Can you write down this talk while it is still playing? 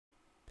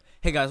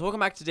Hey guys, welcome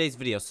back to today's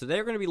video. So today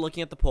we're going to be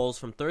looking at the polls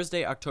from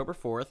Thursday, October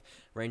 4th,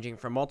 ranging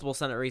from multiple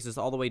Senate races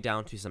all the way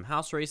down to some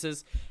House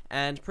races,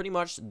 and pretty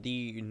much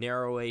the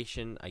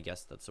narrowation, I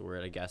guess that's the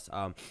word,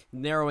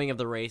 narrowing of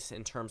the race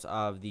in terms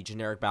of the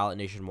generic ballot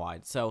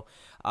nationwide. So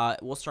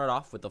we'll start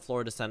off with the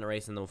Florida Senate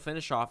race, and then we'll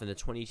finish off in the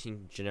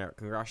 2018 generic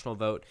congressional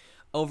vote.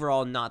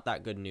 Overall, not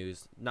that good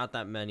news, not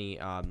that many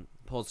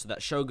polls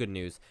that show good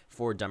news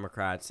for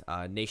Democrats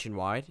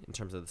nationwide in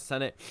terms of the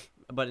Senate.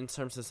 But in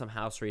terms of some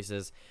House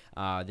races,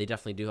 they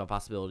definitely do have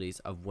possibilities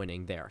of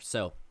winning there.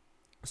 So,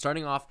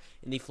 starting off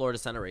in the Florida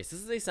Senate race. This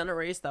is a Senate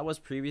race that was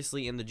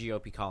previously in the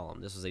GOP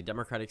column. This was a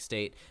Democratic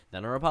state,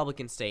 then a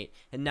Republican state,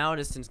 and now it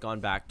has since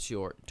gone back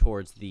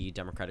towards the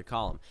Democratic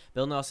column.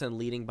 Bill Nelson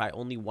leading by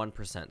only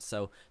 1%.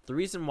 So the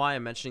reason why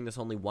I'm mentioning this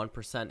only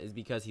 1% is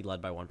because he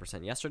led by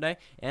 1% yesterday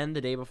and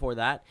the day before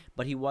that,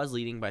 but he was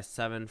leading by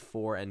 7,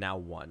 4, and now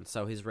 1.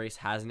 So his race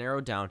has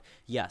narrowed down.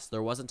 Yes,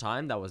 there was a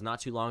time that was not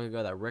too long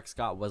ago that Rick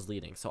Scott was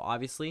leading. So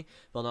obviously,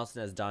 Bill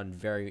Nelson has done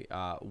very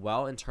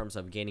well in terms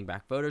of gaining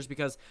back voters,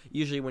 because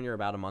usually when you're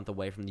about a month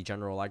away from the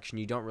general election,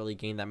 you don't really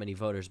gain that many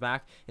voters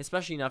back,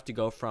 especially enough to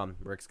go from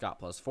Rick Scott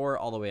 +4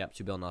 all the way up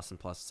to Bill Nelson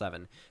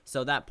 +7.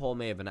 So that poll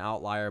may have been an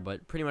outlier,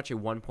 but pretty much a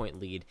 1-point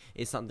lead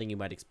is something you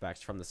might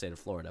expect from the state of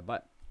Florida.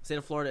 But the state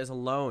of Florida is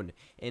alone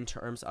in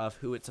terms of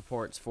who it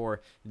supports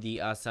for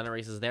the Senate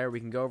races there.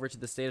 We can go over to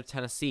the state of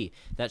Tennessee.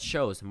 That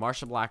shows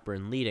Marsha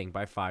Blackburn leading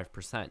by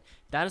 5%.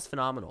 That is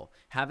phenomenal.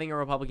 Having a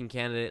Republican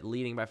candidate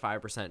leading by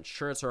 5%,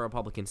 sure, it's a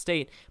Republican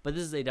state, but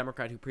this is a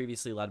Democrat who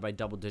previously led by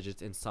double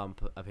digits in some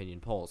opinion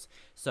polls.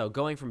 So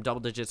going from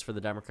double digits for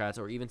the Democrats,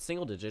 or even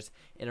single digits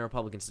in a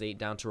Republican state,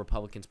 down to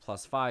Republicans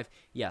 +5,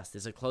 yes,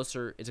 it's a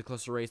closer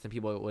race than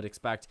people would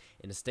expect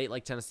in a state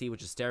like Tennessee,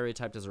 which is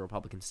stereotyped as a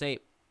Republican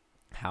state.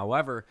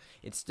 However,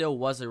 it still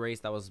was a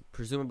race that was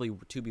presumably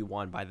to be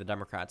won by the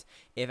Democrats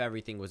if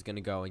everything was going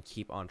to go and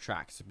keep on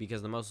track. So,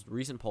 because the most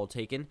recent poll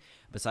taken,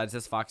 besides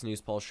this Fox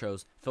News poll,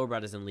 shows Phil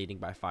Bredesen leading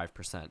by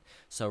 5%.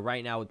 So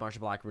right now with Marsha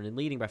Blackburn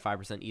leading by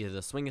 5%, either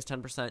the swing is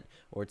 10%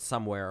 or it's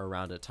somewhere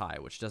around a tie,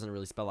 which doesn't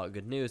really spell out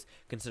good news,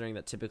 considering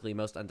that typically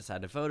most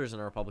undecided voters in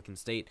a Republican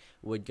state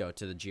would go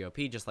to the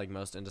GOP, just like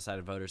most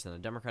undecided voters in a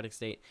Democratic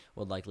state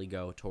would likely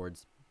go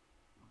towards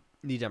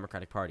the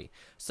Democratic Party.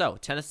 So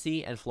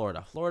Tennessee and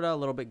Florida. Florida a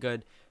little bit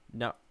good.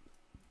 No,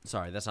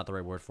 sorry, that's not the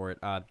right word for it.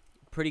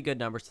 Pretty good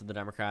numbers to the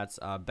Democrats.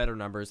 Better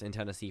numbers in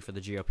Tennessee for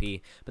the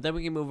GOP. But then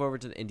we can move over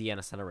to the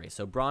Indiana Senate race.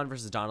 So Braun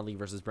versus Donnelly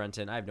versus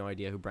Brenton. I have no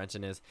idea who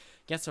Brenton is.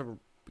 Gets a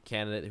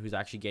candidate who's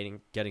actually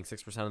getting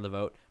 6% of the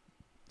vote.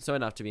 So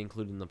enough to be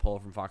included in the poll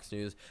from Fox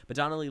News. But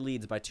Donnelly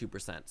leads by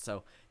 2%.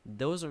 So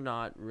those are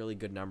not really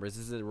good numbers.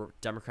 This is a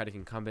Democratic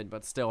incumbent,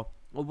 but still,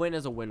 a win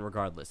is a win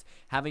regardless.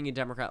 Having a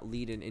Democrat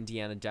lead in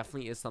Indiana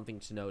definitely is something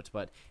to note,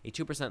 but a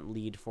 2%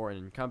 lead for an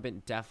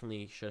incumbent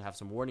definitely should have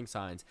some warning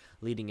signs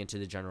leading into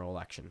the general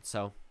election.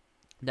 So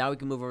now we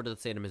can move over to the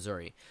state of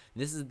Missouri.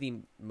 This is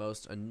the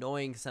most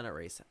annoying Senate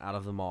race out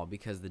of them all,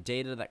 because the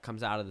data that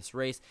comes out of this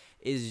race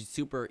is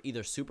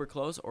either super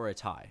close or a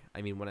tie.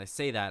 I mean, when I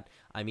say that,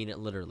 I mean it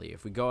literally.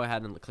 If we go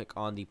ahead and click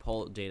on the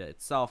poll data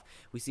itself,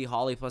 we see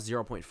Hawley plus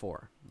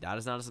 0.4. That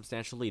is not a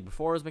substantial lead.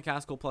 Before it was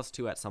McCaskill plus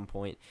 2 at some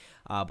point,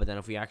 but then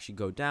if we actually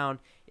go down,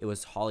 it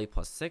was Hawley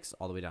plus 6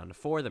 all the way down to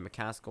 4, then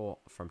McCaskill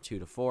from 2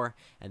 to 4,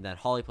 and then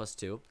Hawley plus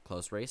 2,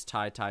 close race,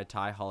 tie,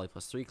 Hawley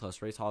plus 3,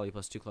 close race, Hawley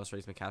plus 2, close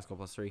race, McCaskill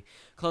plus 3,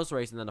 close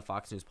race, and then a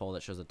Fox News poll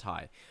that shows a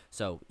tie.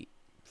 So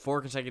 4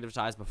 consecutive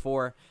ties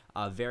before,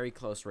 very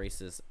close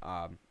races,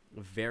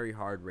 very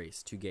hard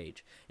race to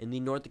gauge. In the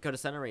North Dakota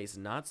Senate race,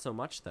 not so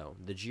much though.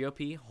 The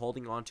GOP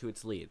holding on to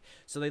its lead.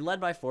 So they led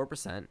by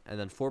 4%, and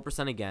then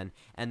 4% again,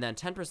 and then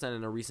 10%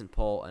 in a recent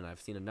poll, and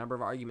I've seen a number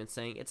of arguments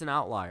saying it's an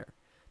outlier.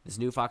 This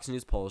new Fox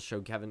News poll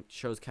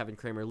shows Kevin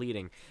Cramer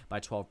leading by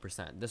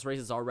 12%. This race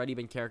has already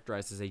been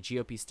characterized as a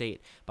GOP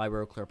state by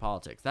Real Clear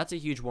Politics. That's a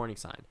huge warning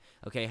sign.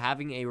 Okay,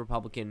 having a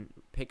Republican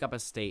pick up a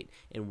state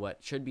in what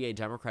should be a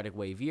Democratic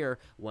wave year,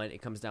 when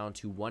it comes down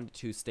to 1 to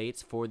 2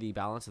 states for the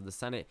balance of the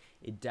Senate,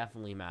 it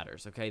definitely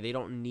matters. Okay, they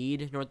don't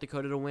need North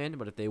Dakota to win,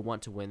 but if they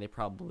want to win, they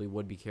probably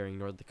would be carrying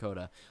North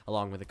Dakota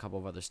along with a couple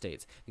of other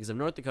states. Because if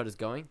North Dakota's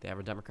going, they have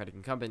a Democratic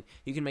incumbent,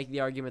 you can make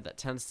the argument that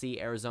Tennessee,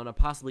 Arizona,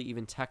 possibly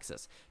even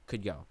Texas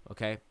could go.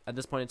 Okay, at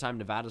this point in time,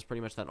 Nevada is pretty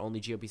much that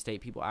only GOP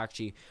state people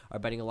actually are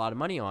betting a lot of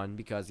money on,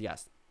 because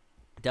yes,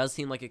 it does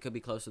seem like it could be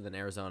closer than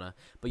Arizona,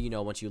 but you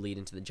know, once you lead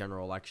into the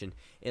general election,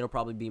 it'll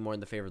probably be more in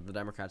the favor of the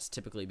Democrats,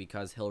 typically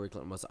because Hillary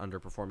Clinton was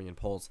underperforming in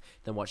polls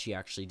than what she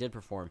actually did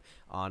perform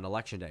on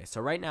election day. So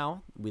right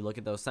now, we look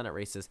at those Senate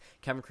races,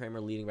 Kevin Cramer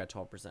leading by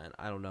 12%.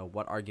 I don't know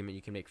what argument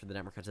you can make for the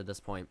Democrats at this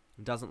point.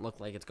 It doesn't look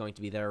like it's going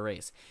to be their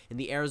race. In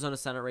the Arizona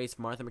Senate race,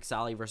 Martha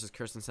McSally versus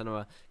Kirsten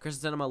Sinema.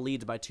 Kirsten Sinema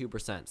leads by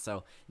 2%,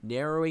 so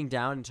narrowing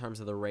down in terms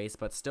of the race,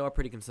 but still a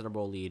pretty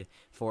considerable lead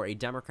for a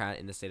Democrat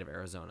in the state of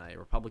Arizona, a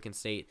Republican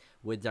state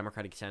with with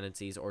Democratic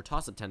tendencies or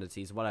toss-up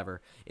tendencies,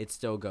 whatever, it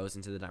still goes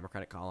into the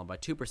Democratic column by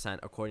 2%,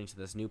 according to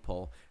this new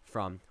poll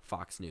from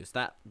Fox News.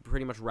 That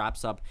pretty much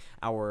wraps up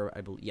our,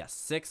 I believe, yes,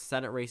 6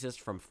 Senate races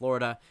from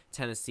Florida,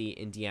 Tennessee,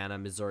 Indiana,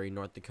 Missouri,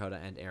 North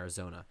Dakota, and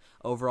Arizona.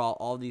 Overall,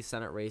 all these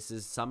Senate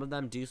races, some of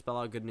them do spell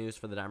out good news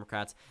for the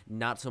Democrats,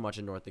 not so much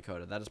in North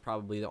Dakota. That is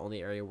probably the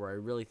only area where I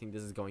really think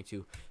this is going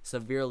to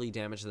severely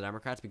damage the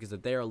Democrats, because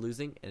if they are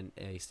losing in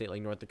a state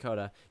like North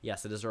Dakota,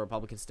 yes, it is a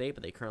Republican state,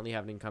 but they currently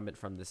have an incumbent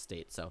from this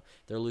state. So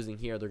they're losing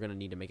here, they're going to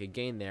need to make a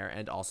gain there,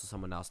 and also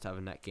someone else to have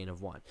a net gain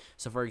of 1.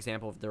 So for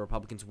example, if the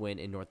Republicans win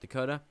in North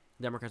Dakota,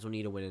 Democrats will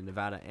need to win in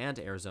Nevada and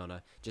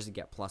Arizona just to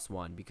get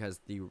 +1,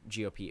 because the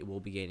GOP will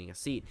be gaining a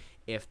seat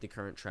if the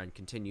current trend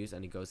continues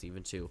and it goes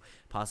even to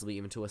possibly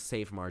even to a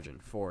safe margin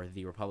for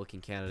the Republican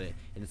candidate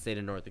in the state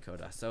of North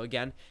Dakota. So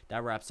again,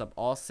 that wraps up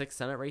all 6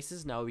 Senate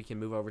races. Now we can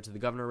move over to the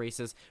governor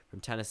races from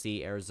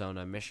Tennessee,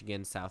 Arizona,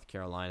 Michigan, South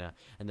Carolina,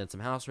 and then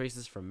some House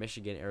races from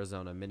Michigan,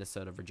 Arizona,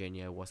 Minnesota,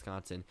 Virginia,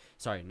 Wisconsin.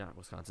 Sorry, not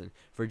Wisconsin,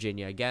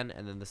 Virginia again,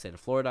 and then the state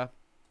of Florida.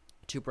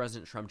 2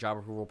 President Trump job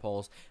approval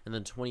polls, and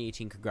then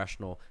 2018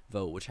 congressional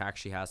vote, which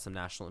actually has some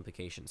national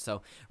implications.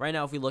 So right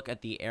now, if we look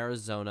at the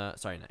Arizona,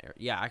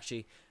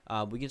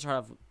 we can start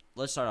off.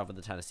 Let's start off with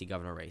the Tennessee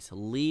governor race.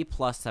 Lee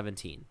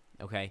 +17.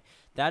 Okay,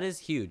 that is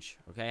huge.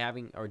 Okay,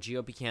 having our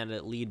GOP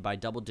candidate lead by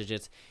double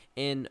digits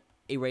in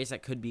a race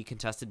that could be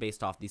contested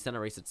based off the Senate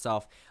race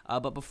itself.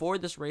 But before,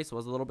 this race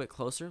was a little bit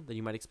closer than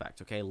you might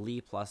expect. Okay,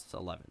 Lee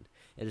 +11.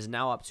 It is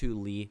now up to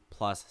Lee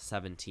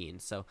 +17.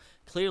 So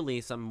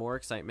clearly some more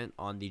excitement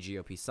on the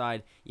GOP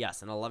side.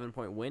 Yes, an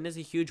 11-point win is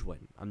a huge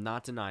win. I'm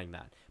not denying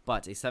that.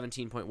 But a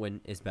 17-point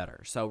win is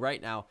better. So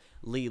right now,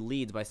 Lee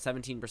leads by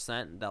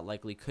 17%. That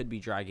likely could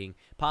be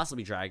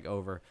possibly drag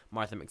over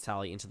Martha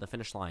McSally into the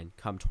finish line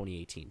come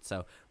 2018.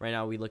 So right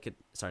now we look at,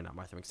 sorry, not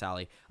Martha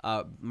McSally,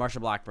 Marsha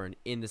Blackburn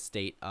in the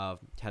state of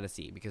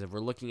Tennessee. Because if we're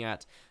looking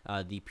at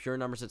the pure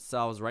numbers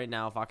itself, right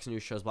now Fox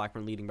News shows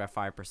Blackburn leading by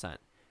 5%.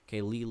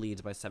 Okay, Lee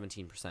leads by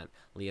 17%.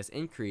 Lee has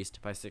increased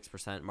by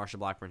 6%. Marsha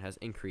Blackburn has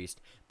increased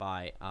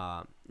by,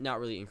 not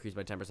really increased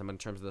by 10%, but in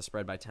terms of the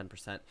spread by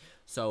 10%.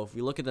 So if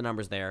we look at the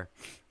numbers there,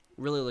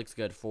 really looks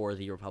good for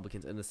the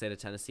Republicans in the state of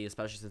Tennessee,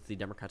 especially since the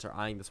Democrats are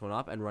eyeing this one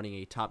up and running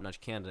a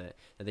top-notch candidate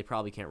that they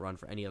probably can't run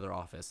for any other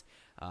office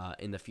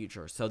in the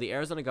future. So the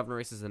Arizona governor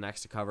race is the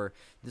next to cover.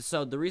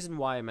 So the reason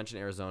why I mentioned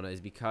Arizona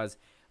is because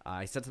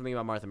I said something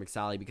about Martha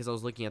McSally because I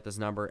was looking at this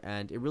number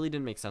and it really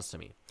didn't make sense to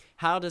me.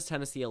 How does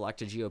Tennessee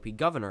elect a GOP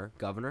governor,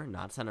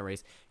 not Senate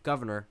race,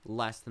 governor,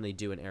 less than they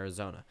do in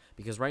Arizona?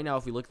 Because right now,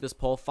 if we look at this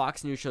poll,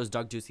 Fox News shows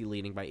Doug Ducey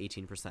leading by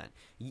 18%.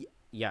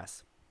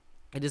 Yes.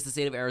 It is the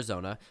state of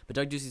Arizona, but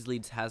Doug Ducey's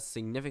leads has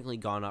significantly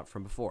gone up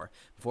from before.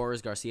 Before it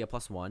was Garcia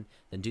 +1,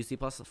 then Ducey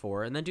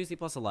 +4, and then Ducey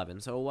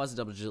 +11. So it was a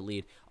double-digit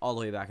lead all the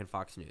way back in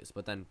Fox News.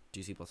 But then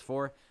Ducey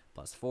 +4,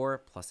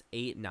 +4,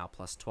 +8, now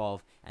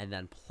 +12, and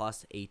then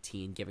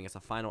 +18, giving us a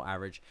final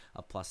average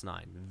of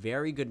 +9.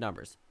 Very good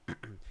numbers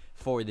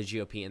for the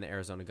GOP in the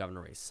Arizona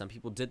governor race. Some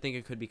people did think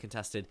it could be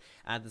contested.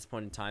 At this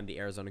point in time, the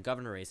Arizona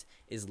governor race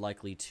is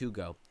likely to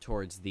go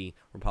towards the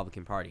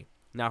Republican Party.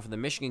 Now, for the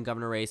Michigan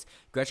governor race,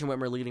 Gretchen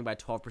Whitmer leading by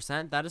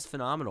 12%. That is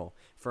phenomenal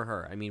for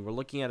her. I mean, we're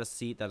looking at a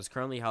seat that is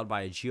currently held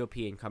by a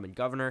GOP incumbent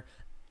governor.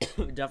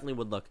 It definitely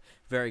would look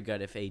very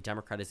good if a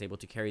Democrat is able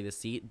to carry the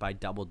seat by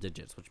double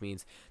digits, which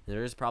means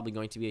there is probably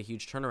going to be a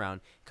huge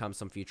turnaround come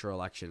some future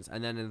elections.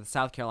 And then in the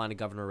South Carolina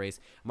governor race,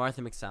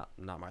 Henry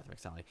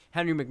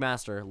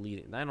McMaster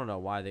leading. I don't know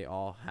why they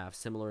all have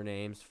similar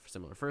names,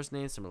 similar first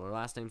names, similar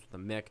last names with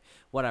a Mick,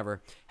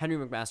 whatever. Henry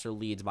McMaster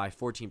leads by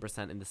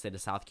 14% in the state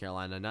of South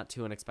Carolina. Not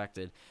too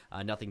unexpected,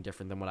 nothing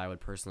different than what I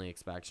would personally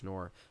expect,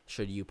 nor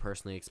should you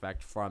personally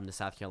expect from the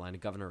South Carolina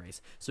governor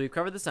race. So we've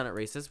covered the Senate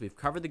races, we've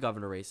covered the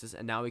governor races,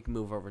 and now we can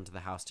move over into the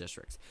House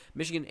districts.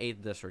 Michigan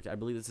 8th District, I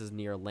believe this is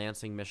near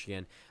Lansing,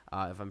 Michigan,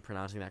 if I'm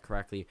pronouncing that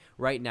correctly.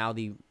 Right now,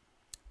 the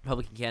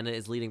Republican candidate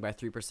is leading by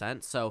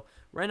 3%. So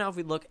right now, if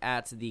we look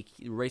at the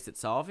race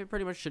itself, it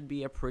pretty much should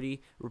be a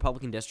pretty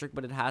Republican district,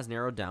 but it has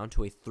narrowed down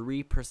to a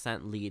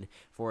 3% lead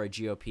for a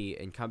GOP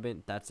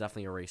incumbent. That's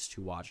definitely a race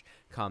to watch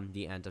come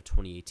the end of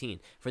 2018.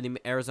 For the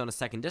Arizona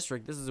 2nd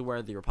District, this is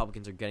where the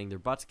Republicans are getting their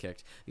butts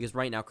kicked because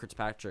right now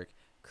Kirkpatrick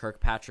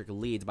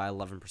leads by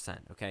 11%,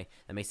 okay?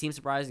 That may seem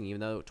surprising, even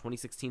though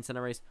 2016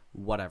 Senate race,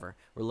 whatever.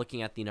 We're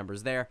looking at the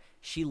numbers there.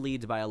 She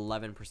leads by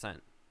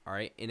 11%, all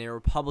right, in a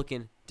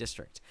Republican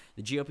district.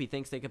 The GOP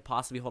thinks they could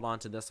possibly hold on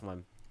to this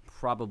one.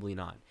 Probably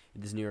not.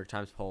 This New York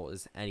Times poll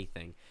is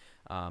anything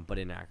but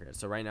inaccurate.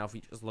 So right now, if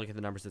we just look at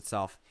the numbers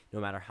itself, no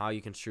matter how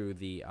you construe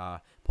the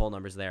poll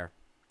numbers there,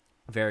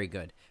 very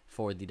good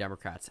for the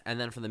Democrats. And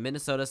then for the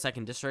Minnesota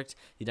 2nd District,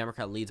 the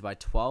Democrat leads by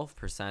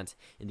 12%.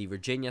 In the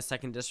Virginia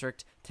 2nd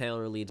District,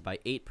 Taylor leads by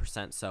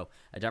 8%. So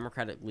a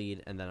Democratic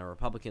lead and then a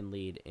Republican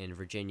lead in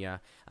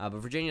Virginia. But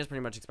Virginia is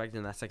pretty much expected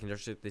in that 2nd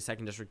District. The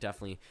 2nd District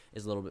definitely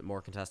is a little bit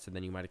more contested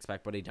than you might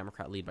expect, but a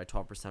Democrat lead by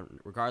 12%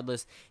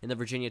 regardless. In the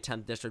Virginia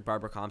 10th District,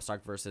 Barbara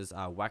Comstock versus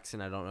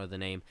Wexton. I don't know the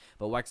name,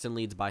 but Wexton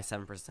leads by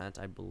 7%.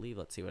 I believe,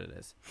 let's see what it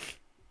is.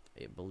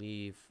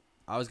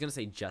 I was going to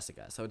say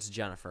Jessica. So it's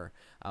Jennifer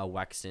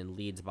Wexton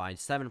leads by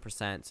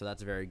 7%. So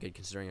that's very good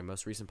considering a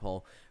most recent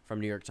poll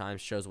from New York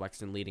Times shows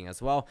Wexton leading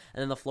as well.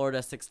 And then the Florida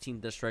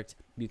 16th District,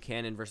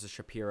 Buchanan versus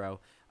Shapiro.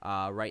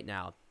 Right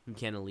now,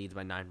 Buchanan leads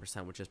by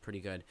 9%, which is pretty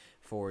good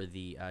for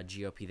the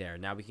GOP there.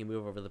 Now we can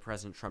move over to the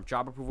President Trump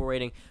job approval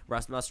rating.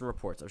 Rasmussen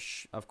reports,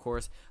 of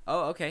course.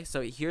 Oh, okay.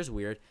 So here's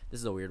weird. This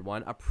is a weird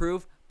one.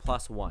 Approve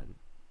 +1.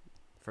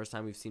 First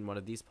time we've seen one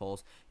of these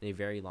polls in a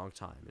very long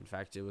time. In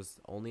fact, it was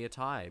only a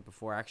tie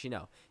before. Actually,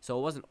 no. So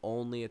it wasn't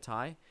only a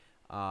tie.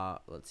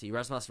 Let's see.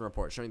 Rasmussen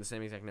report showing the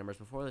same exact numbers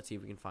before. Let's see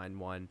if we can find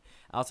one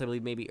else. I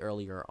believe maybe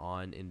earlier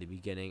on in the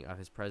beginning of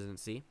his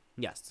presidency.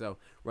 Yes, so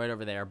right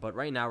over there. But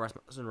right now,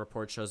 Rasmussen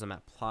report shows him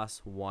at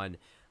 +1.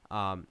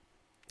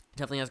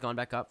 Definitely has gone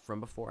back up from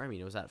before. I mean,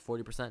 it was at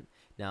 40%.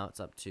 Now it's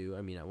up to,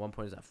 I mean, at one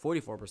point it was at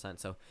 44%.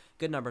 So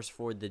good numbers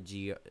for the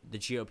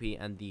GOP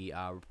and the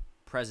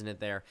president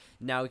there.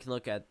 Now we can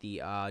look at the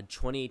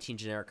 2018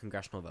 generic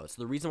congressional vote.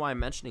 So the reason why I'm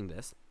mentioning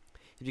this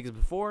is because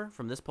before,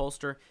 from this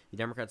pollster, the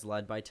Democrats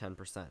led by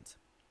 10%.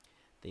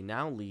 They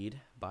now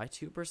lead by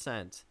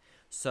 2%.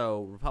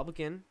 So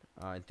Republican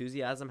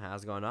enthusiasm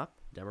has gone up.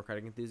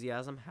 Democratic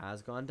enthusiasm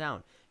has gone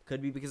down.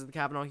 Could be because of the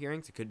Kavanaugh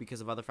hearings. It could be because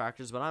of other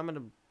factors, but I'm going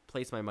to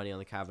place my money on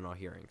the Kavanaugh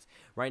hearings.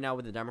 Right now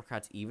with the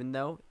Democrats, even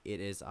though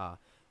it is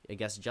I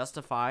guess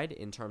justified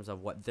in terms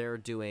of what they're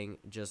doing,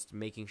 just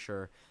making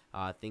sure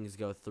things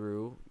go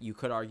through. You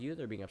could argue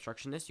they're being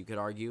obstructionists. You could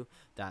argue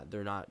that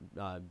they're not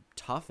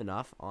tough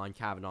enough on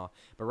Kavanaugh.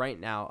 But right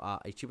now,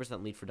 a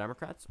 2% lead for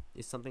Democrats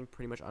is something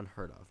pretty much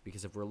unheard of.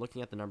 Because if we're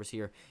looking at the numbers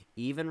here,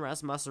 even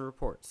Rasmussen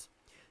reports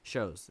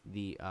shows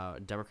the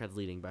Democrats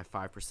leading by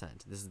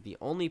 5%. This is the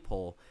only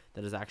poll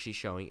that is actually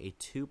showing a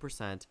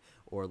 2%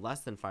 or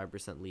less than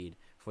 5% lead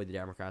for the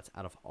Democrats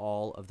out of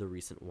all of the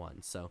recent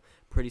ones. So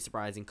pretty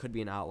surprising. Could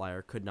be an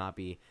outlier. Could not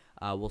be.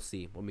 We'll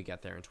see when we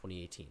get there in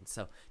 2018.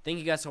 So thank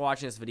you guys for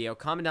watching this video.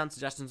 Comment down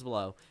suggestions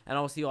below, and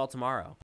I will see you all tomorrow.